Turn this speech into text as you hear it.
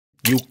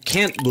You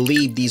can't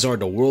believe these are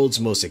the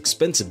world's most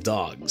expensive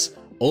dogs.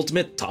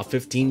 Ultimate Top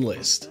 15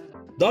 List.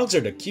 Dogs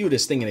are the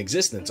cutest thing in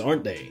existence,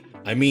 aren't they?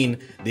 I mean,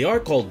 they are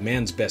called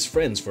man's best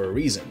friends for a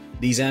reason.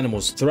 These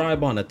animals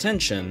thrive on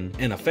attention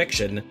and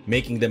affection,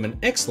 making them an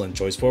excellent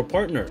choice for a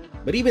partner.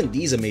 But even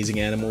these amazing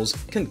animals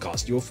can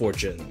cost you a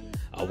fortune.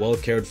 A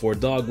well-cared-for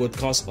dog would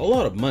cost a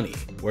lot of money.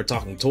 We're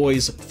talking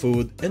toys,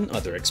 food, and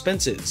other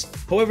expenses.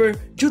 However,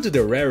 due to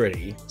their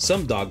rarity,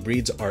 some dog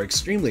breeds are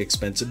extremely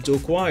expensive to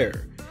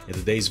acquire. In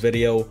today's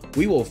video,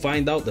 we will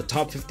find out the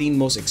top 15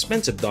 most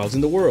expensive dogs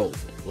in the world.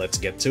 Let's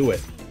get to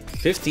it.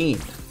 15.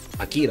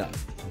 Akita.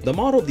 The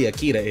motto of the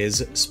Akita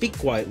is, speak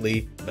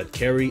quietly, but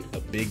carry a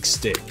big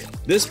stick.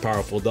 This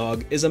powerful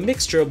dog is a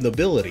mixture of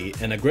nobility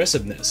and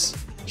aggressiveness.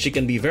 She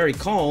can be very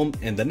calm,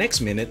 and the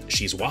next minute,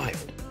 she's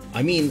wild.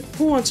 I mean,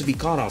 who wants to be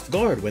caught off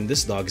guard when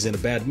this dog is in a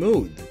bad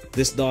mood?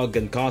 This dog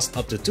can cost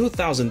up to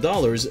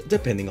 $2,000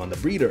 depending on the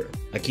breeder.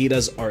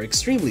 Akitas are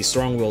extremely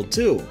strong-willed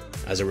too.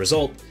 As a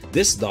result,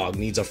 this dog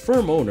needs a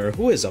firm owner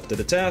who is up to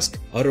the task,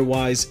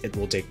 otherwise it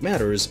will take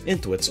matters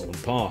into its own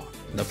paw.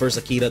 The first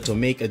Akita to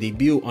make a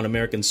debut on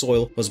American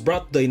soil was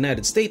brought to the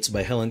United States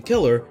by Helen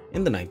Keller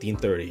in the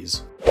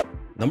 1930s.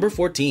 Number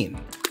 14.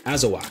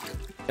 Azawak.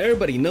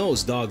 Everybody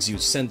knows dogs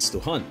use scents to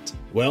hunt.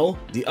 Well,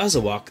 the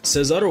Azawak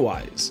says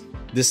otherwise.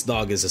 This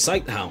dog is a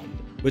sight hound,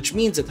 which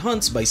means it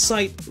hunts by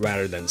sight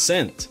rather than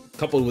scent.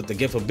 Coupled with the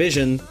gift of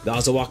vision, the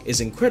Azawak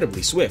is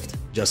incredibly swift,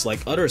 just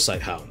like other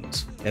sight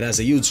hounds. It has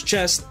a huge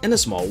chest and a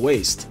small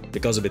waist.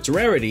 Because of its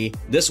rarity,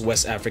 this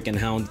West African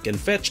hound can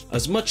fetch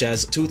as much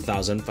as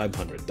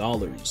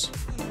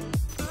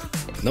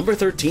 $2,500. Number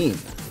 13.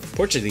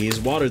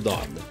 Portuguese Water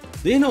Dog.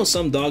 Do you know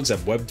some dogs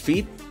have webbed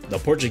feet? The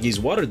Portuguese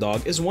Water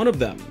Dog is one of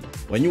them.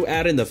 When you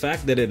add in the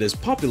fact that it is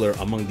popular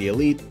among the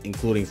elite,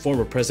 including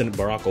former President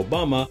Barack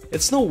Obama,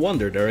 it's no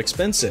wonder they're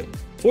expensive.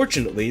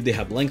 Fortunately, they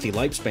have lengthy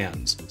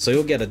lifespans, so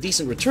you'll get a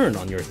decent return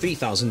on your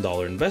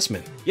 $3,000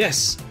 investment.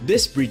 Yes,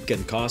 this breed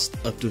can cost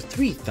up to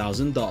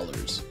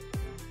 $3,000.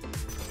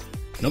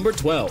 Number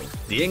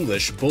 12. The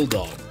English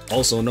Bulldog.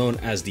 Also known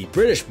as the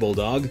British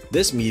Bulldog,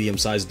 this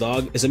medium-sized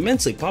dog is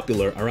immensely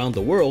popular around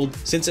the world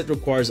since it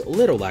requires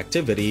little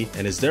activity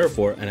and is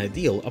therefore an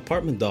ideal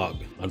apartment dog.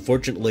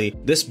 Unfortunately,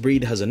 this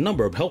breed has a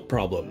number of health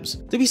problems.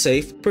 To be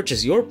safe,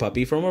 purchase your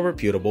puppy from a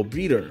reputable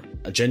breeder.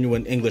 A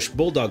genuine English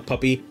Bulldog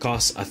puppy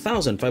costs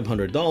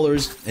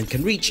 $1,500 and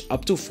can reach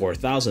up to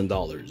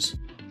 $4,000.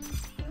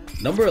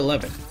 Number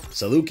 11.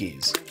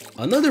 Salukis.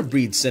 Another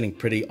breed sitting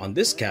pretty on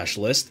this cash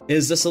list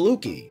is the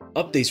Saluki.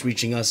 Updates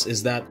reaching us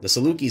is that the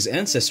Saluki's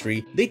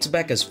ancestry dates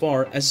back as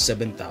far as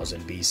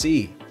 7000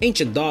 BC.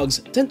 Ancient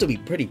dogs tend to be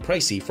pretty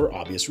pricey for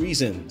obvious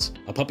reasons.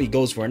 A puppy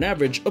goes for an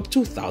average of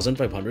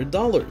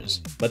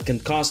 $2,500, but can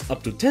cost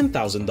up to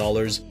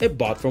 $10,000 if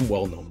bought from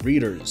well-known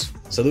breeders.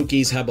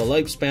 Salukis have a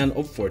lifespan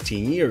of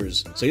 14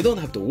 years, so you don't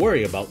have to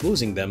worry about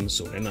losing them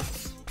soon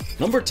enough.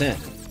 Number 10.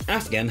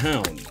 Afghan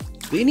Hound.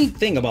 The unique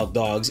thing about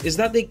dogs is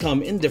that they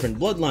come in different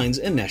bloodlines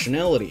and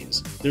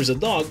nationalities. There's a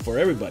dog for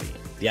everybody.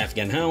 The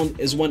Afghan Hound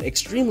is one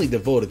extremely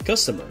devoted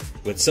customer,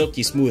 with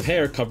silky smooth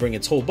hair covering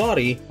its whole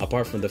body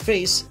apart from the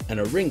face and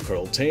a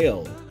ring-curled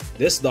tail.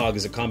 This dog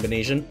is a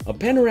combination of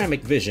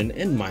panoramic vision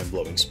and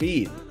mind-blowing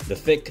speed. The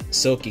thick,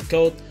 silky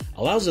coat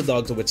allows the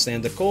dog to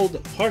withstand the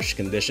cold, harsh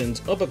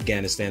conditions of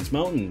Afghanistan's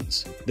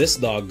mountains. This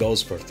dog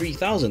goes for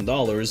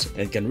 $3,000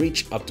 and can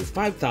reach up to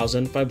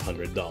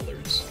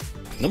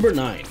 $5,500. Number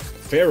 9.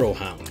 Pharaoh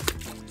Hound.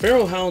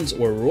 Pharaoh hounds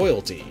were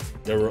royalty.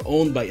 They were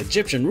owned by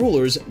Egyptian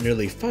rulers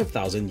nearly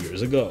 5,000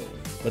 years ago.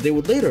 But they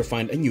would later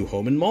find a new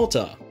home in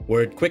Malta,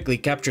 where it quickly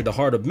captured the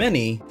heart of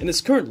many and is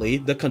currently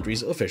the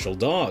country's official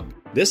dog.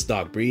 This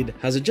dog breed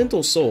has a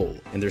gentle soul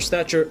and their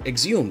stature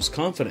exudes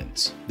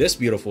confidence. This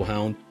beautiful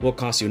hound will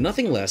cost you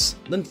nothing less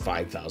than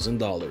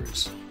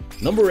 $5,000.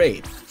 Number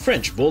 8.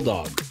 French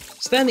Bulldog.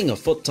 Standing a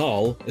foot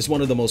tall is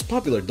one of the most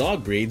popular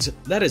dog breeds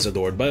that is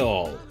adored by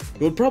all.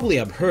 You would probably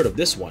have heard of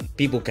this one.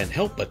 People can't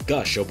help but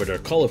gush over their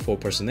colorful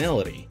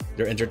personality.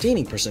 Their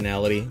entertaining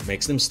personality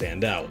makes them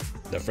stand out.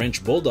 The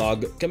French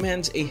Bulldog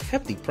commands a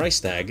hefty price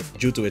tag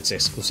due to its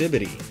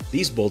exclusivity.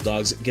 These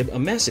bulldogs give a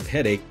massive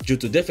headache due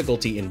to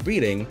difficulty in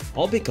breeding,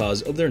 all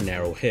because of their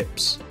narrow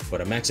hips.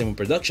 With a maximum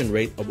production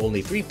rate of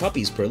only 3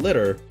 puppies per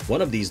litter,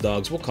 one of these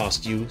dogs will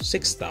cost you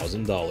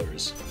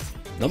 $6,000.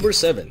 Number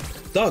 7.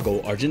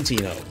 Doggo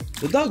Argentino.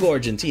 The Doggo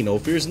Argentino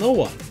fears no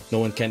one. No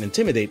one can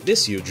intimidate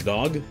this huge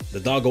dog. The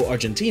Doggo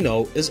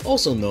Argentino is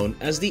also known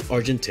as the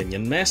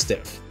Argentinian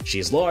Mastiff. She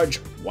is large,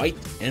 white,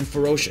 and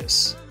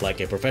ferocious. Like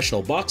a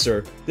professional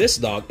boxer, this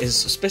dog is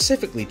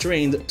specifically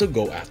trained to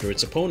go after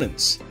its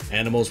opponents.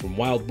 Animals from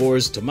wild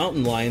boars to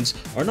mountain lions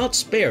are not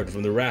spared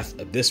from the wrath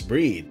of this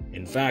breed.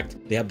 In fact,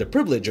 they have the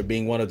privilege of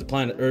being one of the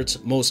planet Earth's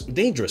most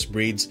dangerous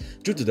breeds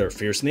due to their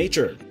fierce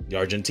nature. The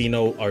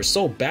Argentino are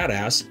so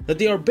badass that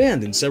they are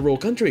banned in several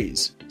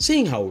countries.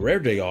 Seeing how rare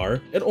they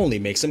are, it only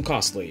makes them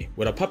costly,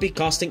 with a puppy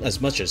costing as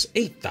much as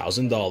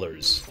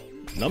 $8,000.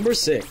 Number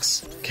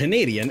 6.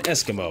 Canadian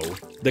Eskimo.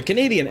 The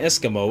Canadian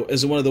Eskimo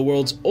is one of the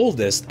world's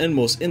oldest and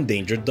most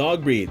endangered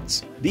dog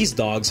breeds. These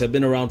dogs have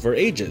been around for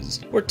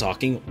ages. We're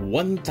talking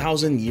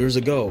 1,000 years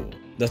ago.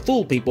 The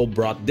Thule people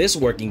brought this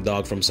working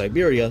dog from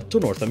Siberia to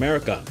North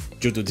America.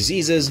 Due to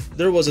diseases,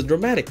 there was a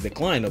dramatic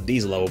decline of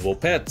these lovable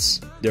pets.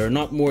 There are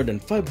not more than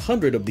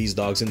 500 of these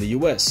dogs in the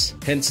US,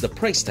 hence the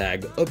price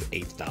tag of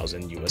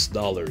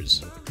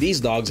 $8,000. These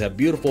dogs have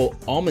beautiful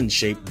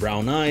almond-shaped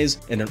brown eyes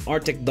and an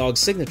Arctic dog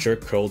signature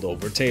curled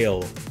over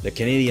tail. The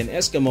Canadian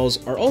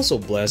Eskimos are also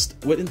blessed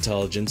with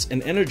intelligence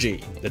and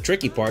energy. The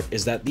tricky part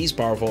is that these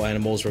powerful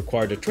animals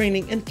require the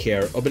training and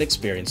care of an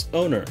experienced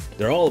owner.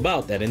 They're all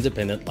about that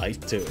independent life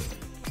too.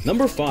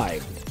 Number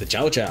 5. The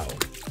Chow Chow.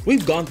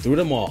 We've gone through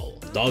them all.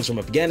 Dogs from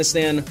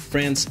Afghanistan,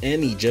 France,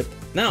 and Egypt.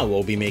 Now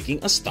we'll be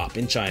making a stop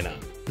in China.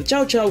 The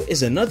Chow Chow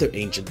is another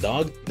ancient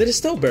dog that is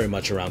still very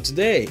much around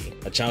today.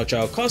 A Chow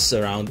Chow costs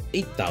around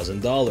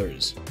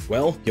 $8,000.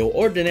 Well, you'll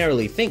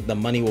ordinarily think the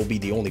money will be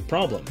the only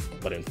problem,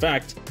 but in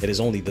fact, it is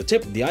only the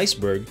tip of the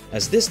iceberg,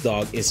 as this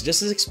dog is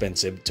just as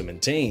expensive to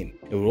maintain.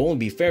 It would only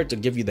be fair to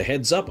give you the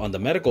heads up on the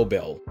medical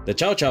bill. The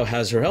Chow Chow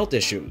has her health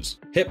issues.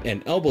 Hip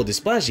and elbow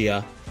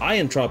dysplasia, eye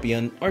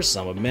entropion are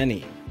some of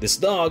many. This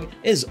dog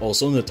is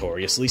also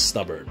notoriously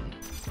stubborn.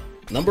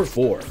 Number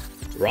 4.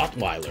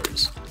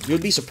 Rottweilers.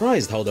 You'd be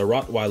surprised how the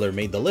Rottweiler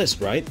made the list,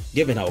 right?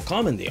 Given how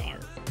common they are.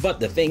 But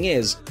the thing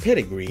is,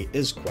 pedigree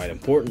is quite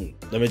important.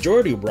 The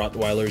majority of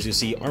Rottweilers you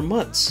see are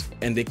mutts,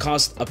 and they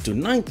cost up to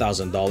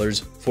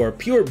 $9,000 for a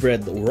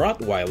purebred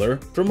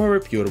Rottweiler from a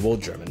reputable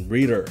German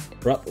breeder.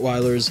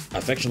 Rottweilers,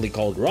 affectionately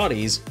called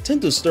Rotties,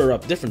 tend to stir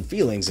up different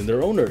feelings in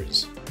their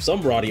owners.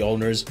 Some Rottie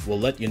owners will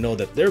let you know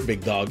that their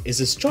big dog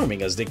is as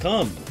charming as they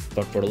come,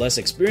 but for less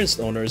experienced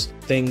owners,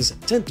 things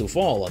tend to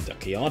fall on the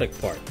chaotic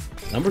part.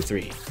 Number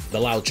 3. The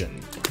Lauchen.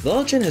 The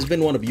Lauchen has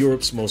been one of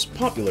Europe's most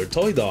popular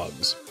toy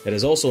dogs. It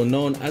is also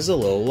known as the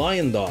Little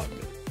Lion Dog.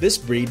 This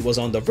breed was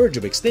on the verge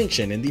of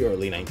extinction in the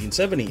early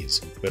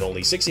 1970s, with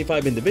only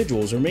 65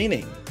 individuals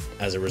remaining.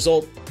 As a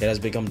result, it has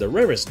become the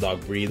rarest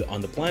dog breed on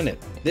the planet.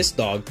 This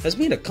dog has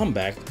made a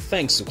comeback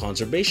thanks to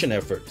conservation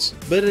efforts,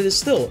 but it is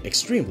still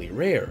extremely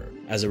rare.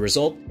 As a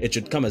result, it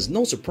should come as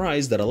no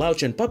surprise that a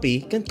Lauchen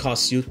puppy can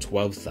cost you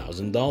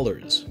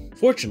 $12,000.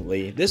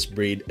 Fortunately, this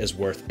breed is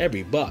worth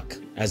every buck,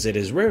 as it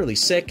is rarely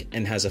sick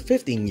and has a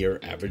 15-year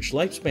average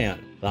lifespan.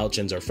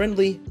 Lauchens are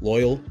friendly,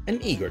 loyal,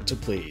 and eager to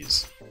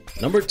please.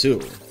 Number 2.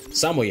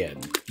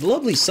 Samoyed. The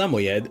lovely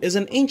Samoyed is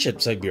an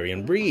ancient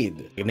Siberian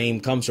breed. The name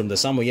comes from the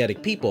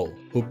Samoyedic people,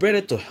 who bred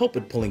it to help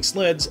with pulling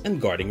sleds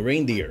and guarding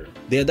reindeer.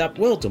 They adapt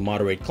well to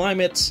moderate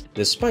climates,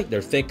 despite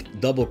their thick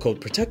double coat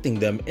protecting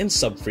them in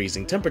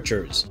sub-freezing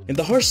temperatures. In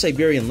the harsh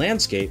Siberian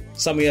landscape,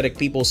 Samoyedic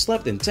people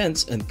slept in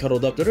tents and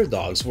cuddled up to their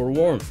dogs for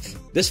warmth.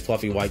 This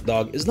fluffy white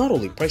dog is not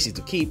only pricey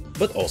to keep,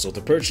 but also to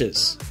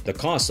purchase. The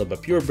cost of a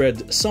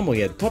purebred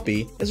Samoyed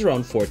puppy is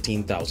around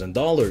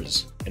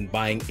 $14,000, and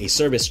buying a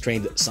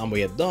service-trained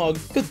Samoyed dog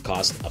could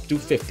cost up to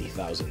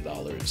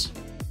 $50,000.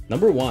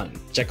 Number 1.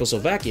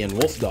 Czechoslovakian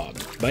Wolf Dog.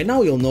 By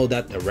now you'll know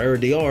that the rarer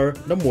they are,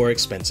 the more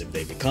expensive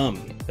they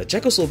become. The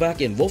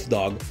Czechoslovakian Wolf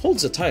Dog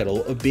holds the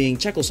title of being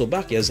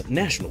Czechoslovakia's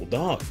national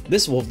dog.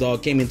 This wolf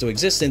dog came into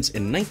existence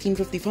in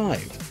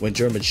 1955, when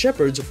German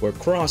Shepherds were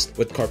crossed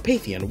with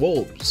Carpathian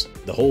wolves.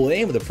 The whole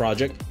aim of the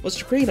project was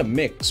to create a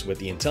mix with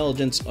the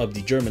intelligence of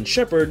the German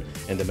Shepherd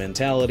and the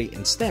mentality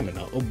and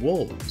stamina of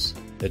wolves.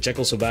 The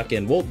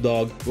Czechoslovakian Wolf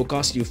Dog will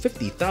cost you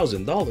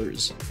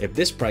 $50,000. If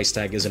this price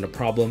tag isn't a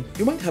problem,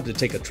 you might have to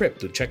take a trip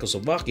to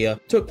Czechoslovakia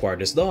to acquire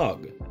this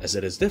dog, as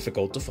it is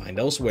difficult to find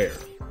elsewhere.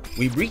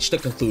 We've reached the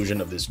conclusion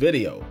of this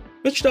video.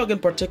 Which dog in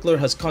particular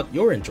has caught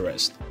your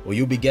interest? Will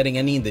you be getting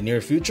any in the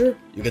near future?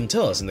 You can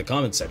tell us in the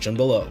comment section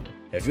below.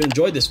 If you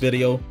enjoyed this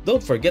video,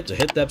 don't forget to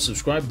hit that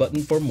subscribe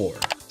button for more.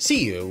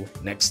 See you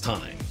next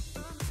time.